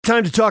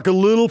time to talk a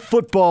little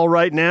football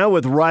right now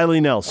with Riley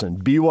Nelson,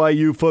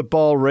 BYU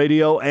football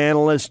radio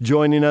analyst,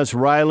 joining us.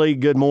 Riley,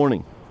 good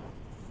morning.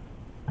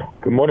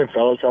 Good morning,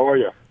 fellas. How are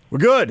you? We're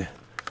good.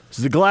 Is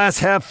the glass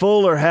half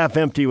full or half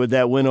empty with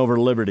that win over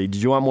Liberty?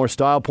 Did you want more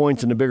style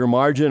points and a bigger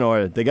margin,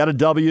 or they got a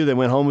W, they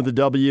went home with a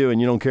W, and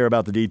you don't care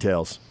about the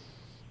details?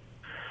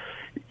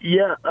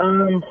 Yeah,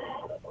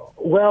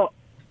 well,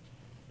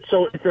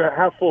 so it's a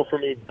half full for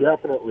me,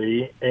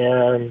 definitely.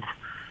 And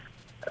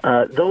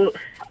though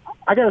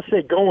I got to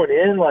say, going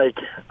in, and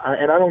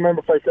I don't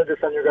remember if I said this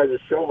on your guys'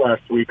 show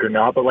last week or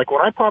not, but, when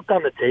I popped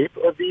on the tape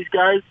of these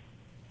guys,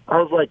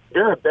 I was like,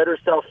 they're a better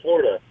South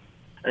Florida.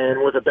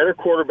 And with a better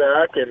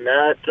quarterback and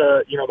that,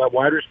 that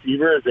wide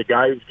receiver is a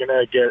guy who's going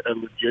to get a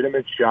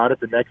legitimate shot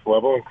at the next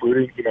level,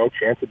 including,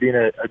 chance of being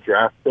a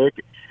draft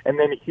pick. And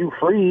then Hugh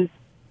Freeze,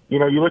 you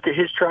look at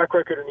his track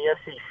record in the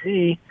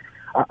SEC,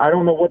 I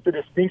don't know what the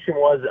distinction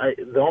was.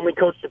 The only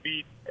coach to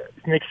beat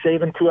Nick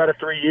Saban 2 out of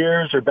 3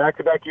 years or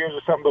back-to-back years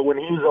or something, but when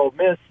he was Ole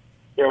Miss,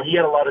 he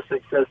had a lot of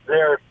success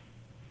there.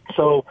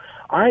 So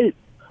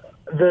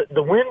the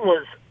win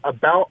was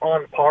about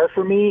on par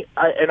for me,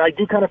 and I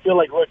do kind of feel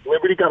like, look,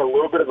 Liberty got a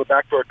little bit of a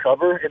backdoor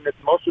cover, and that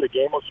most of the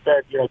game was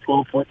spent,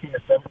 12, 14 to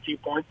 17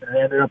 points, and it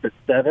ended up at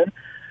 7,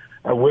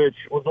 which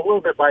was a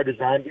little bit by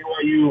design.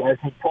 BYU, I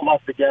think, pulled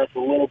off the gas a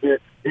little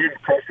bit. They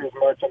didn't pressure as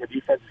much on the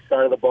defensive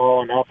side of the ball.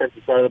 On the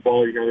offensive side of the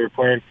ball, they were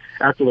playing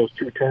after those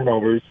 2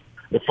 turnovers,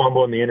 the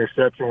fumble and the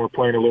interception. We're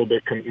playing a little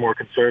bit more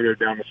conservative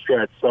down the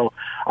stretch. So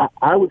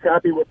I was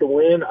happy with the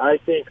win. I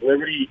think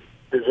Liberty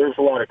deserves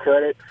a lot of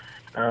credit.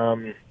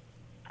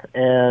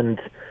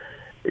 And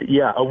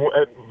yeah,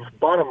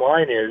 bottom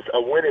line is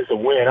a win is a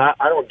win. I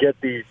don't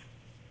get these,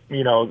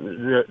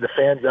 the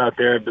fans out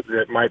there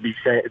that might be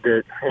saying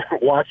that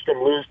watched them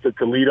lose to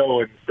Toledo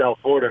and South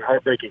Florida in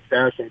heartbreaking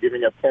fashion,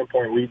 giving up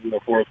 10-point leads in the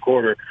fourth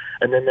quarter,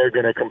 and then they're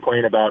going to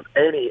complain about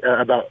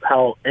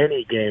how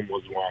any game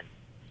was won.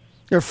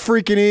 They're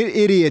freaking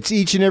idiots,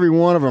 each and every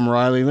one of them,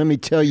 Riley. Let me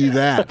tell you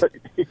that.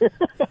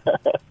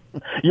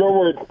 Your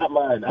words, not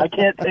mine. I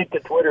can't take the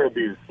Twitter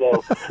abuse,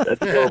 so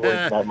that's your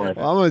words, not mine.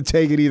 Well, I'm going to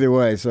take it either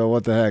way, so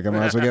what the heck? I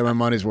might as well get my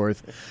money's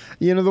worth.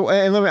 I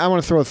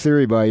want to throw a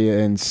theory by you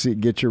and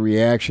get your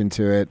reaction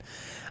to it.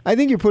 I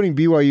think you're putting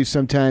BYU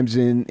sometimes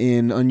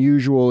in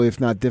unusual, if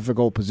not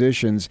difficult,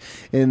 positions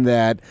in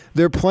that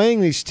they're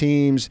playing these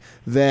teams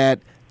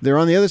that they're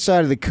on the other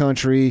side of the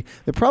country.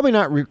 They're probably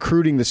not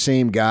recruiting the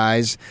same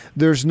guys.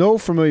 There's no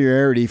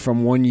familiarity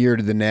from one year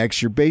to the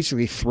next. You're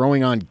basically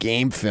throwing on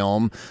game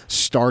film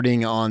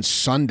starting on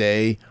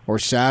Sunday or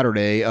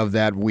Saturday of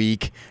that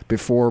week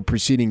before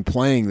preceding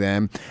playing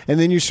them. And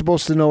then you're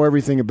supposed to know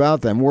everything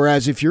about them.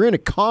 Whereas if you're in a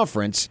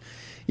conference,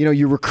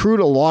 you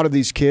recruit a lot of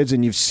these kids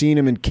and you've seen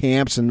them in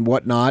camps and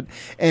whatnot,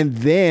 and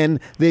then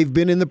they've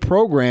been in the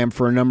program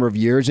for a number of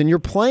years and you're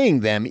playing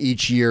them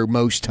each year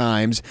most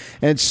times.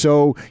 And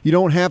so you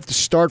don't have to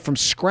start from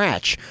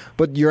scratch.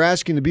 But you're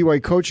asking the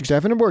BYU coaching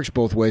staff, and it works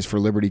both ways for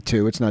Liberty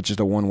too. It's not just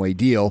a one-way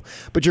deal.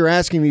 But you're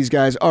asking these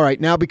guys, all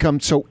right, now become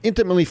so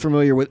intimately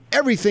familiar with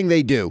everything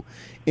they do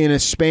in a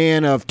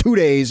span of 2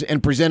 days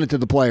and present it to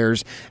the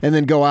players and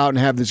then go out and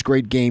have this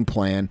great game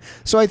plan.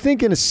 So I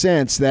think in a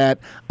sense that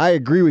I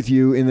agree with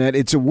you in that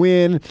it's a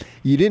win.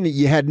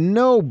 You had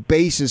no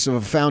basis of a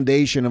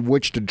foundation of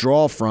which to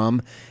draw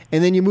from,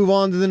 and then you move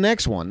on to the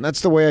next one. That's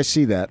the way I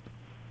see that.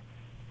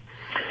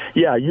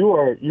 Yeah,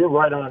 you're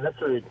right on.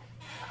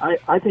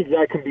 I think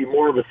that can be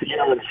more of a,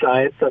 in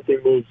science, something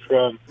moves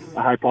from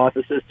a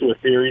hypothesis to a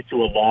theory to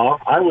a law.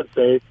 I would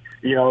say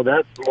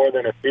that's more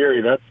than a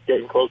theory. That's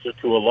getting closer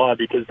to a law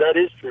because that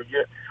is true.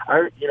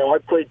 I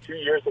played 2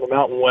 years in the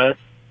Mountain West,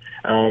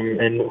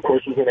 and of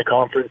course was in a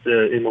conference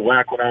in the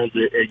WAC when I was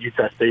at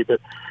Utah State.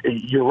 But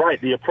you're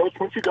right. The approach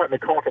once you got in the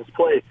conference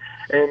play,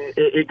 and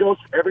it goes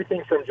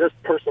everything from just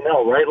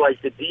personnel, right? Like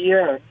the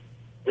DM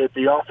that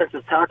the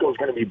offensive tackle is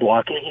going to be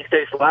blocking, he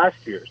faced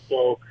last year,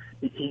 so.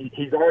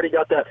 He's already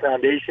got that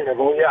foundation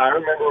of, I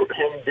remember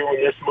him doing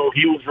this move.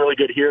 He was really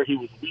good here. He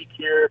was weak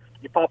here.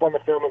 You pop on the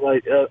film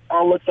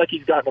and looks like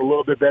he's gotten a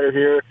little bit better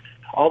here.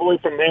 All the way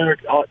from there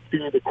to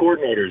the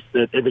coordinators.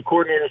 The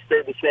coordinators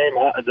stayed the same.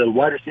 The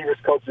wide receivers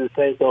coach is the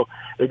same. So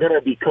they're going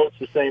to be coached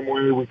the same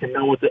way. We can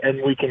know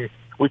and we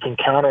can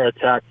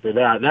counterattack for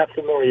that. That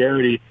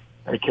familiarity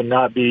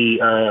cannot be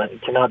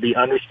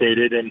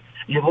understated. And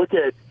you look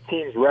at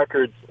teams'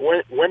 records.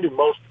 When do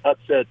most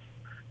upsets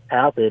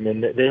happen?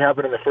 And they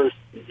happen in the first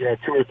 2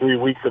 or 3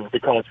 weeks of the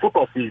college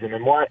football season.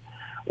 And why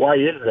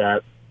is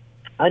that?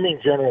 I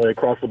think generally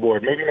across the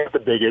board, maybe not the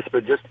biggest,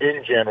 but just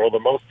in general, the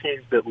most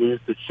teams that lose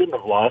that shouldn't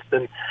have lost.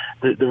 And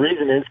the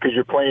reason is because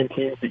you're playing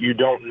teams that you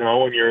don't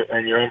know and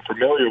you're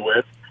unfamiliar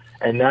with.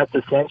 And that's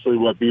essentially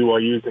what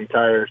BYU's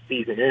entire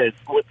season is,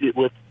 with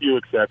few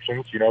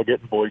exceptions,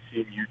 getting Boise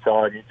and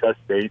Utah and Utah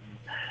State and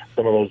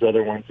some of those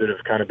other ones that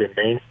have kind of been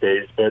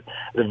mainstays. But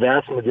the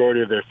vast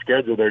majority of their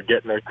schedule, they're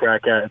getting their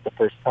crack at the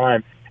first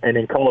time. And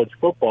in college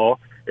football,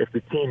 if the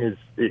team is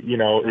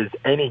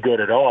any good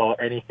at all,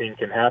 anything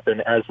can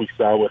happen, as we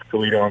saw with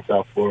Toledo and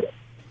South Florida.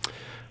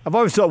 I've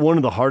always thought one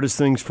of the hardest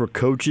things for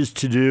coaches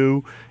to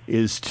do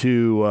is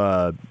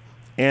to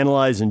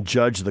analyze and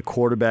judge the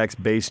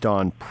quarterbacks based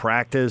on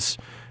practice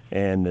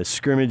and the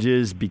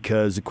scrimmages,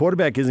 because the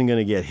quarterback isn't going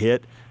to get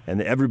hit,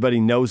 and everybody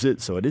knows it,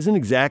 so it isn't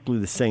exactly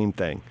the same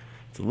thing.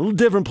 It's a little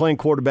different playing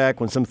quarterback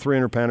when some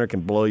 300-pounder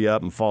can blow you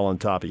up and fall on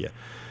top of you.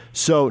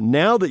 So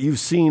now that you've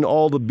seen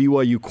all the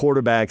BYU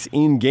quarterbacks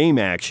in game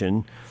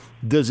action,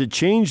 does it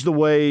change the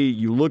way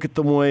you look at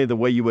them, the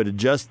way you would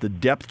adjust the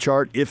depth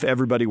chart if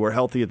everybody were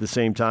healthy at the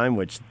same time,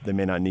 which they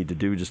may not need to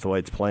do just the way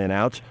it's playing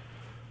out?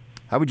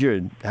 How would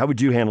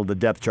you handle the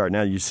depth chart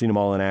now that you've seen them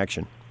all in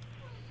action?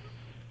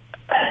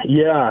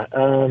 Yeah,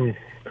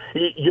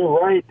 you're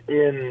right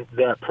in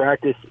that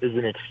practice is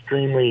an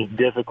extremely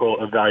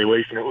difficult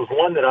evaluation. It was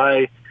one that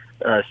I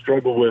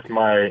struggled with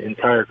my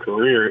entire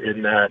career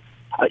in that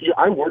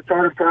I worked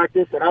hard in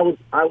practice, and I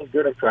was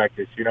good in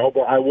practice, but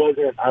I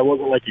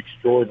wasn't like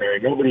extraordinary.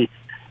 Nobody,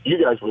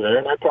 you guys were there,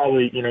 and I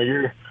probably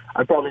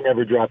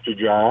never dropped your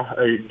jaw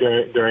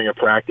during a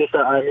practice.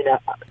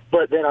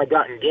 But then I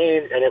got in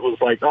game, and it was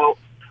like,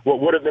 what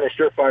would have been a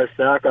surefire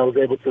sack, I was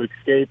able to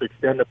escape,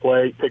 extend the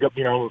play, pick up,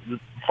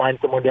 find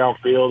someone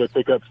downfield, or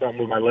pick up something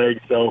with my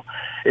legs. So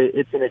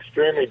it's an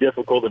extremely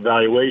difficult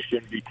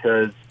evaluation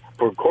because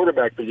for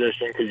quarterback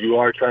position, because you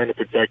are trying to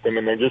protect them,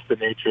 and then just the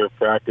nature of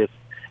practice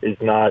is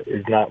not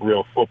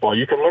real football.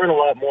 You can learn a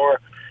lot more,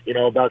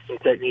 about some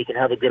technique and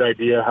have a good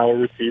idea how a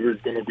receiver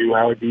is going to do,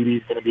 how a DB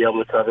is going to be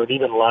able to cover, and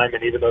even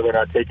linemen, even though they're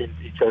not taking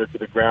each other to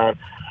the ground,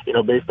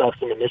 based off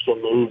some initial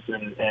moves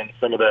and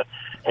some of the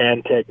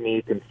hand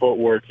technique and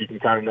footwork, you can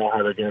kind of know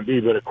how they're going to be.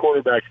 But a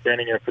quarterback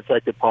standing in a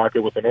protected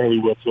pocket with an early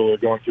whistle or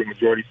going through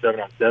majority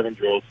 7-on-7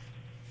 drills,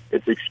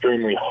 it's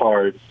extremely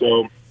hard.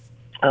 So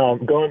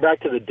going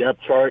back to the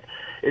depth chart,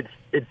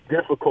 it's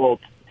difficult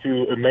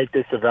to make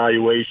this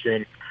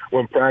evaluation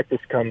when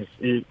practice comes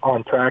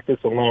on practice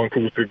alone,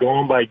 because if you're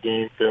going by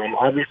game film,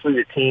 obviously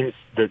the teams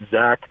that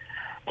Zach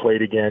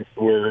played against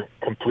were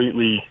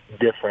completely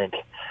different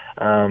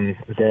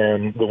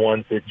than the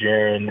ones that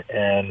Jaron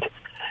and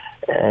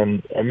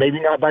maybe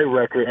not by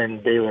record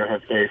and Baylor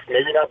have faced.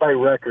 Maybe not by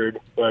record,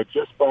 but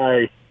just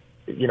by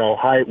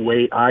height,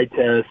 weight, eye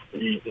test,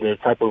 the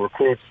type of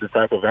recruits, the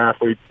type of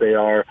athletes they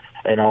are,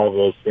 and all of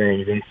those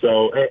things. And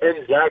so,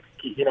 and Zach,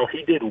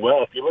 he did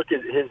well. If you look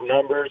at his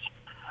numbers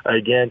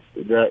against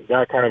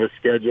that kind of a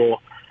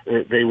schedule,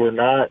 they were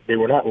not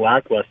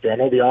lackluster. I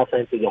know the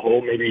offense as a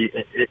whole, maybe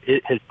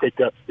it has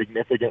picked up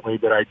significantly,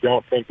 but I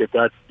don't think that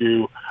that's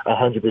due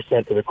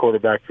 100% to the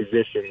quarterback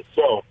position.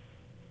 So,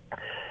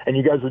 and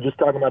you guys were just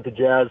talking about the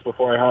Jazz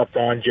before I hopped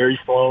on. Jerry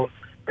Sloan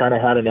kind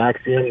of had an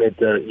axiom that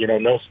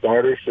no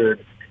starter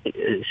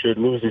should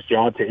lose his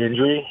job to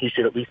injury. He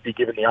should at least be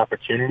given the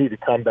opportunity to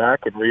come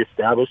back and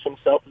reestablish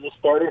himself as a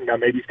starter. Now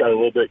maybe he's got a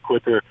little bit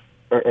quicker,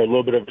 or a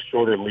little bit of a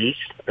shorter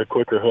leash, a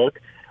quicker hook.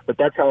 But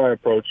that's how I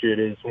approach it,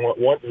 is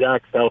once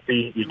Zach's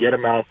healthy, you get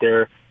him out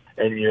there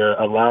and you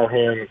allow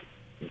him,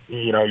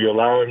 you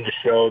allow him to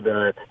show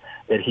that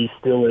he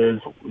still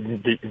is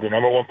the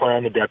number one player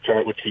on the depth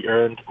chart, which he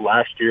earned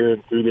last year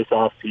and through this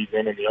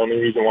offseason, and the only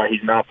reason why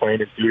he's not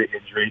playing is due to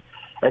injury.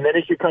 And then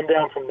as you come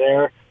down from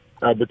there,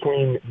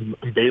 between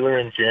Baylor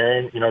and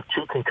Jaron,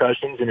 2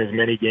 concussions in as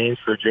many games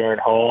for Jaron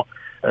Hall,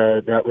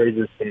 that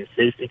raises some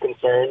safety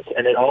concerns,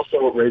 and it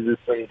also raises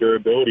some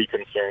durability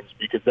concerns,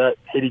 because that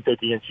hit he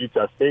took against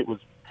Utah State was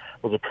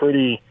a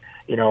pretty,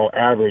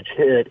 average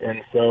hit.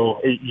 And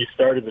so you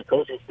started the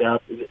coaching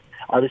staff.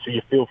 Obviously,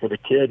 you feel for the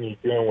kid, and he's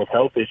dealing with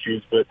health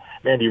issues, but,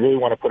 man, do you really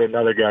want to put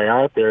another guy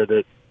out there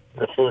that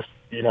the first,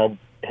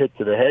 hit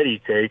to the head he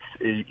takes,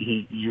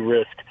 you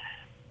risk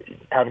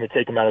having to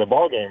take him out of the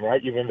ball game,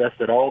 right? You've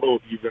invested all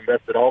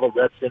the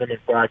reps in him in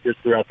practice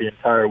throughout the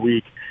entire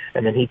week,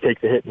 and then he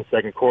takes a hit in the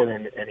second quarter,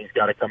 and he's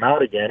got to come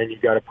out again, and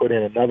you've got to put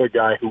in another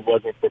guy who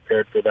wasn't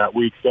prepared for that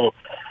week. So,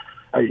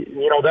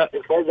 that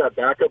as far as that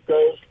backup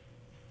goes,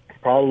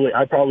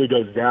 I'd probably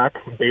go Zach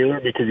Baylor,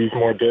 because he's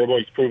more durable.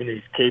 He's proven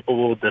he's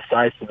capable,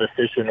 decisive,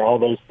 efficient, all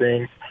those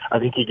things. I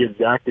think he gives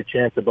Zach the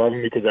chance above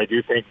him, because I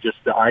do think just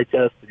the eye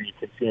test, and you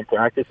can see in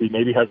practice, he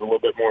maybe has a little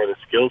bit more of the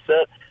skill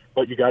set.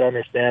 But you got to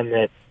understand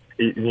that,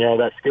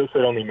 that skill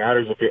set only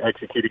matters if you're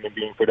executing and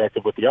being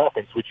productive with the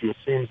offense, which you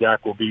assume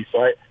Zach will be.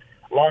 So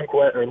long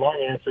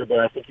answer, but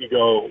I think you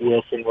go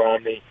Wilson,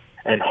 Romney,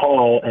 and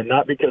Hall, and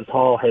not because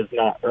Hall has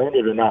not earned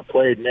it or not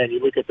played. Man, you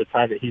look at the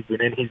time that he's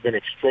been in, he's been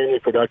extremely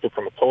productive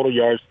from a total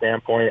yards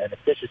standpoint and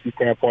efficiency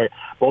standpoint,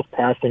 both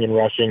passing and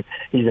rushing.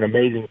 He's an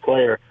amazing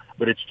player,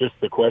 but it's just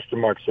the question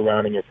mark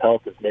surrounding his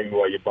health is maybe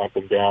why you bump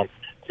him down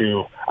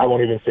to, I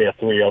won't even say a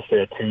 3, I'll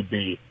say a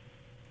 2B.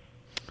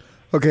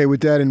 Okay,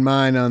 with that in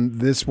mind, on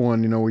this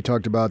one, we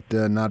talked about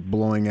not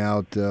blowing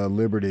out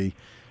Liberty.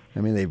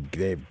 I mean,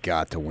 they've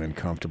got to win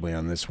comfortably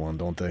on this one,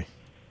 don't they?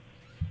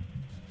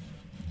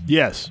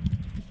 Yes.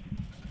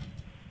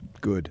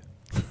 Good.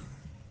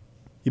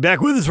 You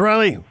back with us,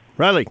 Riley?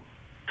 Riley.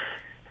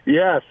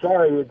 Yeah,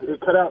 sorry,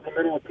 it cut out in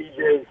the middle of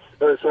PJ's.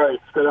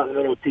 Cut out in the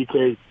middle of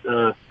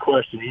TK's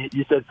question.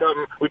 You said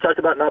something. We talked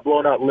about not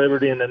blowing out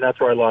Liberty, and then that's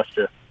where I lost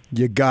you.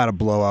 You got to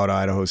blow out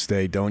Idaho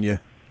State, don't you?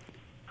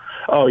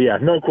 Oh, yeah,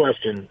 no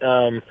question.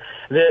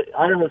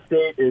 Idaho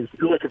State is –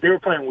 look, if they were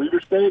playing Weber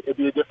State, it'd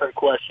be a different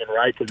question,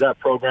 right? Because that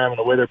program and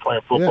the way they're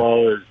playing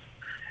football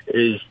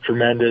is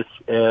tremendous.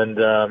 And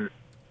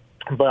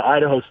but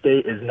Idaho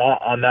State is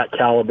not on that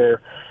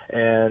caliber.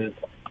 And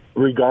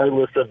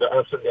regardless of the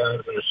ups and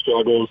downs and the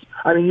struggles,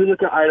 I mean, you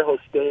look at Idaho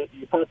State,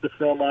 you put the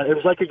film on. It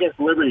was like against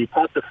Liberty. You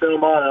put the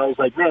film on, and I was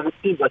like, man, this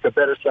seems like a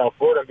better South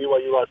Florida.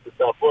 BYU lost to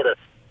South Florida.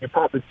 You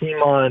put the team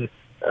on –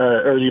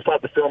 or you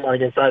put the film on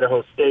against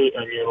Idaho State,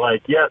 and you're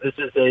like, yeah, this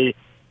is an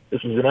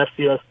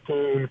FCS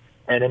team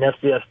and an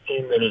FCS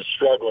team that is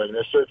struggling.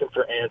 They're searching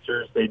for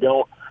answers. They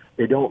don't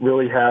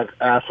really have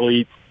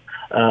athletes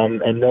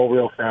and no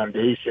real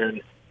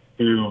foundation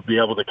to be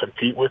able to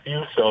compete with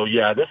you. So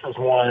yeah, this has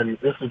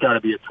got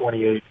to be a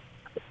 28+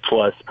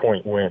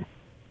 point win.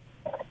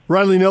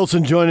 Riley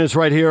Nelson joining us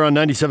right here on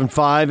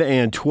 97.5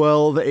 and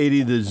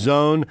 1280 The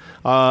Zone.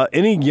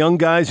 Any young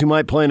guys who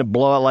might play in a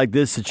blowout like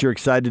this that you're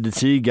excited to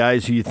see?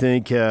 Guys who you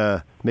think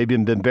maybe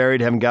have been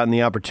buried, haven't gotten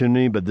the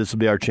opportunity, but this will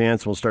be our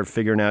chance. We'll start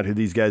figuring out who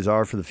these guys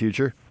are for the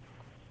future?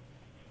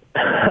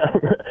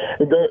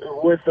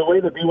 With the way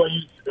the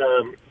BYU's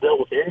dealt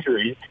with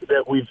injuries,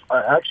 that we've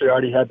actually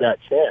already had that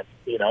chance.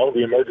 You know,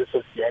 the emergence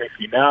of Sione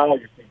Finau,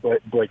 you see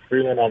Blake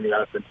Freeland on the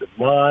offensive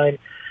line.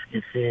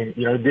 You've seen,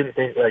 didn't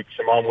think like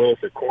Shamon Willis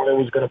at corner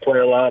was going to play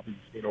a lot. You've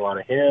seen a lot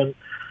of him.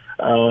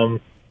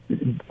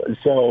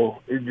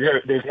 So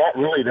there's not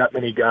really that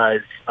many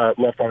guys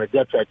left on the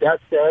depth chart. That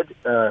said,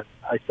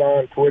 I saw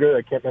on Twitter,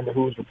 I can't remember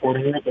who was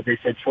reporting it, but they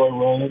said Troy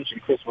Williams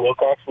and Chris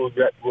Wilcox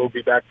will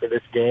be back for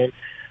this game.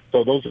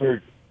 So those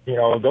are,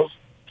 those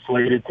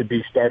slated to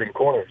be starting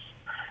corners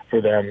for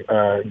them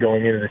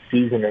going into the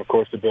season. And of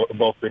course, they've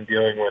both been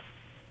dealing with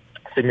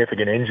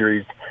significant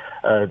injuries.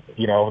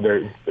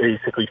 They're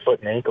basically foot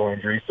and ankle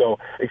injuries. So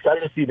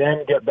excited to see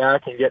them get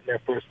back and get in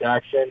their first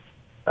action.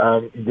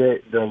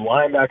 The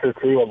linebacker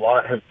crew, a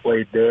lot have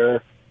played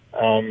there.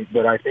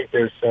 But I think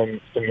there's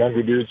some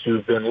younger dudes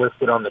who've been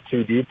listed on the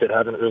 2 deep that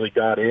haven't really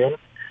got in,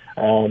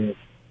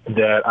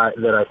 that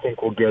I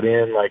think will get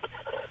in, like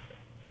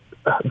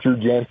Drew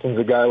Jensen's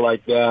a guy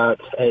like that,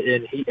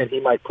 and he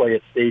might play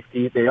at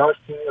safety. They are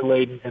senior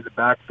laden in the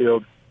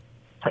backfield,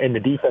 in the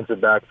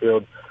defensive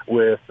backfield,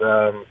 with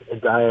Diane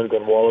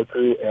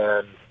Gunwalaku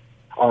and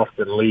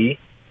Austin Lee.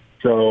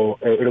 So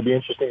it'll be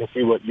interesting to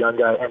see what young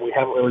guys, and we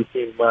haven't really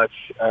seen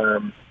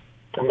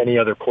many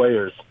other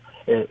players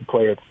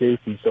play at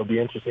safety. So it'll be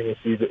interesting to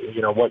see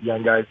what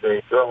young guys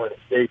they throw in at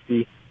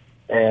safety.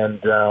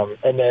 And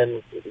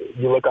then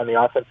you look on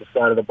the offensive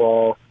side of the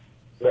ball,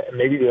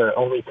 maybe the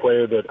only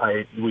player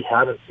that we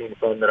haven't seen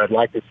from that I'd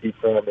like to see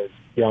from is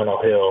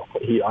Keanu Hill.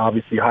 He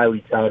obviously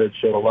highly touted,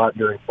 showed a lot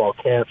during fall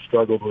camp,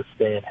 struggled with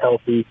staying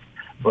healthy,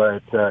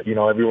 but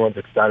everyone's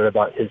excited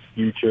about his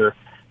future.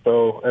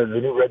 So the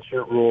new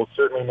redshirt rule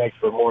certainly makes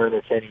for more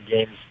entertaining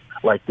games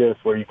like this,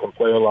 where you can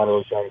play a lot of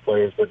those young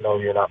players, but know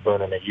you're not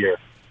burning a year.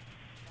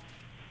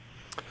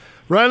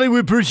 Riley, we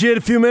appreciate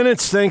a few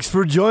minutes. Thanks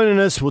for joining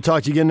us. We'll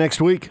talk to you again next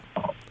week.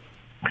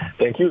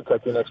 Thank you.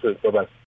 Talk to you next week. Bye-bye.